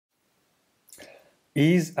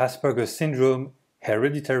Is Asperger syndrome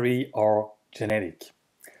hereditary or genetic?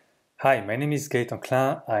 Hi, my name is Gaëtan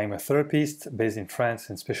Klein. I'm a therapist based in France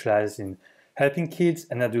and specialized in helping kids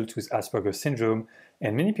and adults with Asperger syndrome.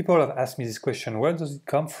 And many people have asked me this question: where does it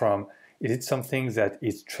come from? Is it something that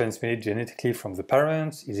is transmitted genetically from the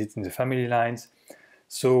parents? Is it in the family lines?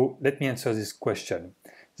 So let me answer this question.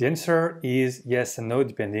 The answer is yes and no,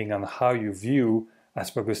 depending on how you view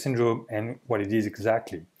Asperger syndrome and what it is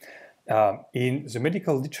exactly. In the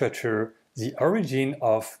medical literature, the origin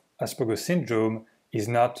of Asperger syndrome is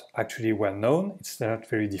not actually well known. It's not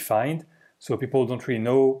very defined, so people don't really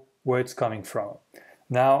know where it's coming from.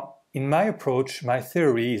 Now, in my approach, my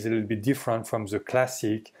theory is a little bit different from the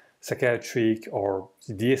classic psychiatric or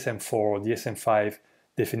the DSM-4 or DSM-5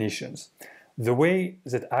 definitions. The way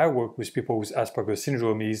that I work with people with Asperger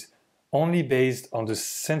syndrome is only based on the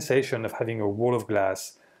sensation of having a wall of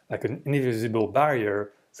glass, like an invisible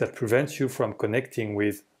barrier that prevents you from connecting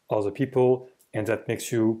with other people and that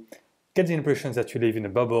makes you get the impression that you live in a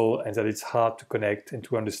bubble and that it's hard to connect and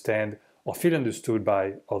to understand or feel understood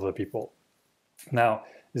by other people. Now,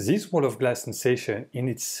 this wall of glass sensation in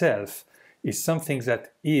itself is something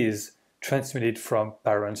that is transmitted from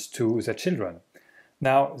parents to their children.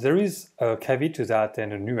 Now, there is a caveat to that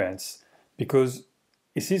and a nuance, because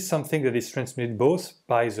this is something that is transmitted both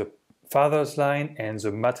by the father's line and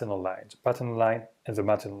the maternal line, the paternal line and the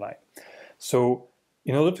maternal line. So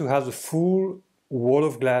in order to have the full wall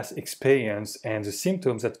of glass experience and the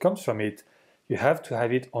symptoms that comes from it, you have to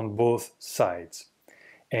have it on both sides.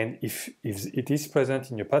 And if it is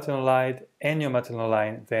present in your paternal line and your maternal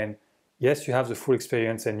line, then yes, you have the full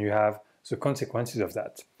experience and you have the consequences of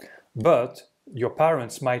that. But your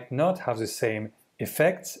parents might not have the same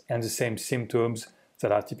effects and the same symptoms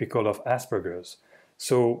that are typical of Asperger's.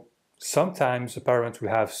 So sometimes the parents will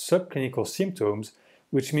have subclinical symptoms,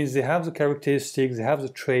 which means they have the characteristics, they have the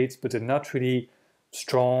traits, but they're not really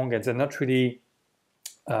strong and they're not really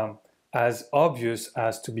as obvious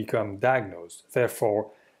as to become diagnosed. Therefore,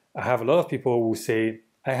 I have a lot of people who say,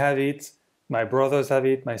 I have it, my brothers have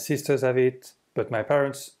it, my sisters have it, but my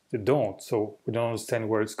parents, they don't, so we don't understand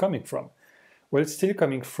where it's coming from. Well, it's still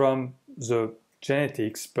coming from the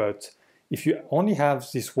genetics, but if you only have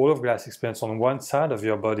this wall of glass experience on one side of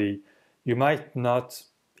your body, you might not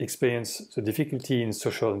experience the difficulty in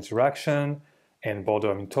social interaction and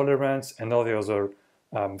border intolerance and all the other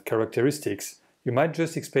characteristics. You might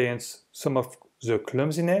just experience some of the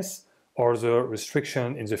clumsiness or the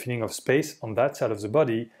restriction in the feeling of space on that side of the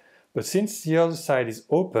body. But since the other side is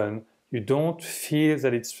open, you don't feel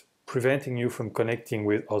that it's preventing you from connecting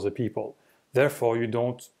with other people. Therefore, you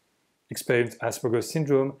don't experience Asperger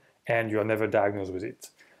syndrome and you are never diagnosed with it.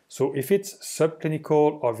 So if it's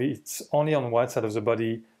subclinical or if it's only on one side of the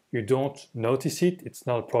body, you don't notice it, it's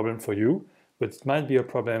not a problem for you, but it might be a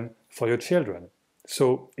problem for your children.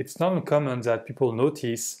 So it's not uncommon that people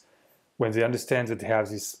notice when they understand that they have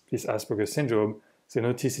this Asperger syndrome, they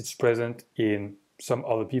notice it's present in some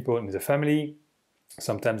other people in the family.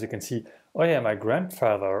 Sometimes they can see, oh yeah, my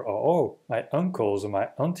grandfather, or oh, my uncles or my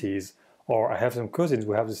aunties, or I have some cousins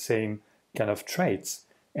who have the same kind of traits.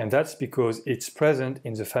 And that's because it's present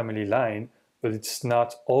in the family line, but it's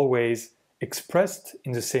not always expressed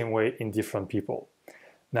in the same way in different people.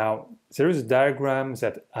 Now, there is a diagram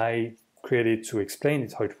that I created to explain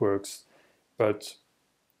it, how it works, but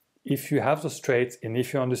if you have those traits and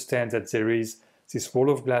if you understand that there is this wall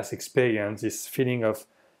of glass experience, this feeling of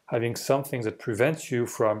having something that prevents you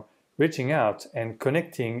from reaching out and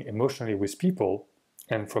connecting emotionally with people,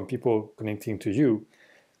 and from people connecting to you,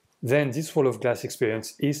 then this wall of glass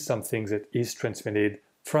experience is something that is transmitted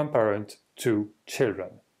from parent to children.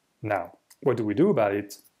 Now, what do we do about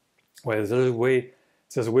it? Well, there's a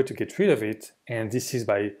way to get rid of it, and this is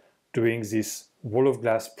by doing this wall of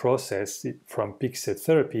glass process from pixel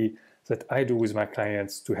therapy that I do with my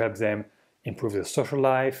clients to help them improve their social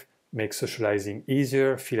life, make socializing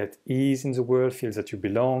easier, feel at ease in the world, feel that you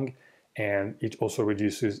belong, and it also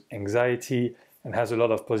reduces anxiety and has a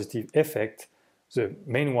lot of positive effect. The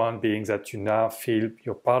main one being that you now feel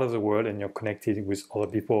you're part of the world and you're connected with other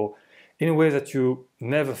people in a way that you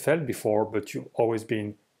never felt before, but you've always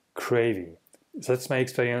been craving. That's my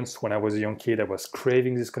experience. When I was a young kid, I was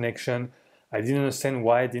craving this connection. I didn't understand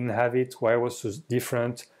why I didn't have it, why I was so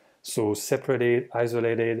different, so separated,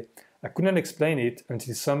 isolated. I couldn't explain it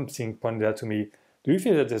until something pointed out to me, do you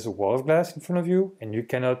feel that there's a wall of glass in front of you and you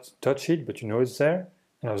cannot touch it, but you know it's there?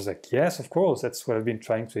 And I was like, yes, of course, that's what I've been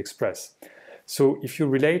trying to express. So if you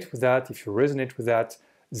relate with that, if you resonate with that,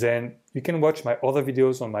 then you can watch my other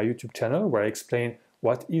videos on my YouTube channel where I explain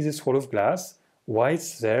what is this wall of glass, why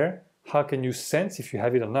it's there, how can you sense if you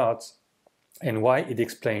have it or not, and why it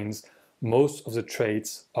explains most of the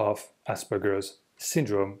traits of Asperger's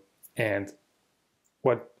syndrome, and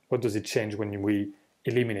what does it change when we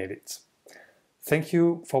eliminate it. Thank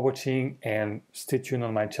you for watching, and stay tuned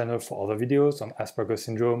on my channel for other videos on Asperger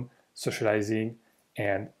syndrome, socializing,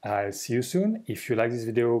 and I'll see you soon. If you like this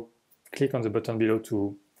video, click on the button below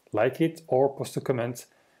to like it or post a comment.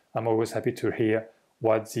 I'm always happy to hear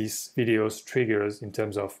what these videos triggers in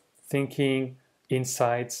terms of thinking,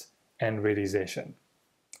 insights, and realization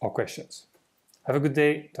or questions. Have a good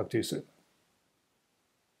day. Talk to you soon.